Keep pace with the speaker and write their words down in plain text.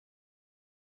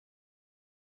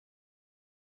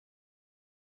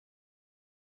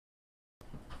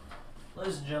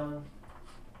Ladies and gentlemen,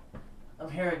 I'm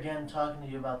here again talking to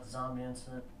you about the zombie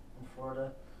incident in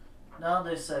Florida. Now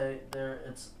they say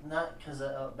it's not because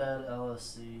of bad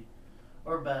LSD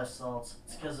or bath salts,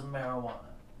 it's because of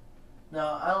marijuana.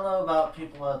 Now, I don't know about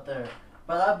people out there,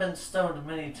 but I've been stoned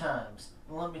many times,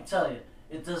 and let me tell you,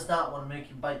 it does not want to make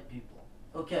you bite people.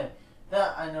 Okay,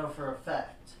 that I know for a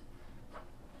fact.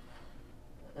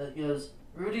 It goes,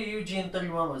 Rudy Eugene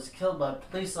 31 was killed by a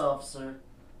police officer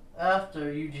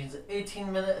after Eugene's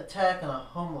 18-minute attack on a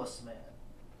homeless man.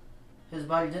 His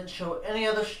body didn't show any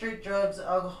other street drugs,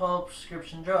 alcohol,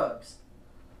 prescription drugs,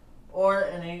 or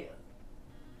any,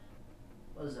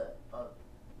 what is that,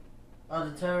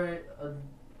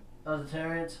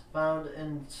 additients found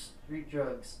in street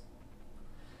drugs.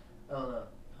 I don't know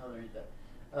how to read that.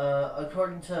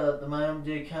 According to the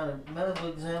Miami-Dade County Medical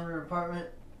Examiner Department,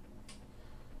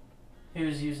 he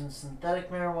was using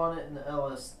synthetic marijuana and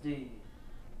LSD.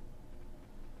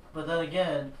 But then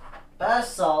again, bath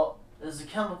salt is a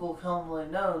chemical commonly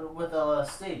known with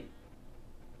LSD.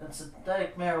 And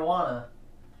synthetic marijuana,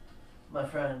 my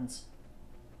friends,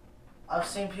 I've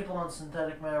seen people on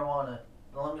synthetic marijuana,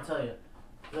 and let me tell you,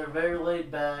 they're very laid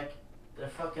back, they're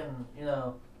fucking,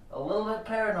 a little bit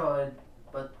paranoid,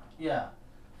 but yeah.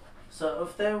 So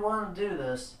if they want to do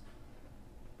this,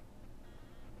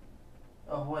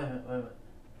 oh, wait a minute.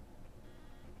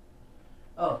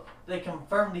 Oh, they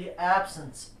confirmed the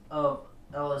absence of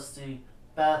LSD,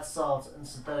 bath salts, and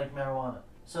synthetic marijuana.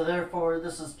 So therefore,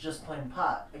 this is just plain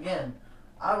pot. Again,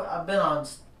 I've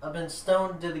been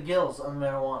stoned to the gills on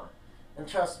marijuana, and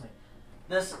trust me,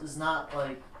 this is not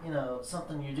like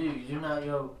something you do. You do not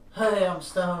go, hey, I'm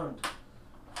stoned,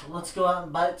 let's go out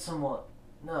and bite someone.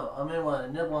 No, I may want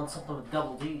to nibble on something with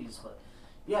double D's, but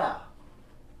yeah,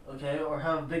 okay, or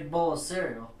have a big bowl of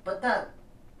cereal. But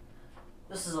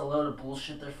this is a load of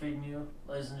bullshit they're feeding you,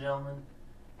 ladies and gentlemen.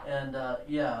 And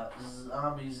yeah,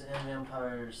 zombies and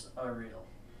vampires are real.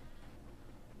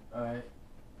 Alright,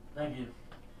 thank you.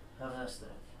 Have a nice day.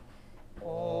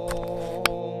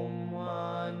 Om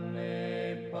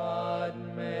Mani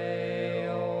Padme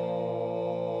Om.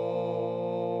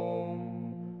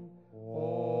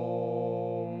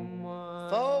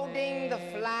 Folding the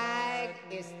flag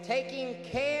is taking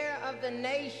care of the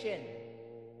nation.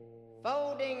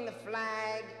 Folding the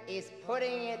flag is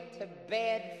putting it to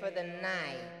bed for the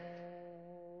night.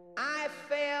 I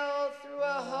fell through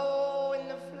a hole in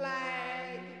the flag.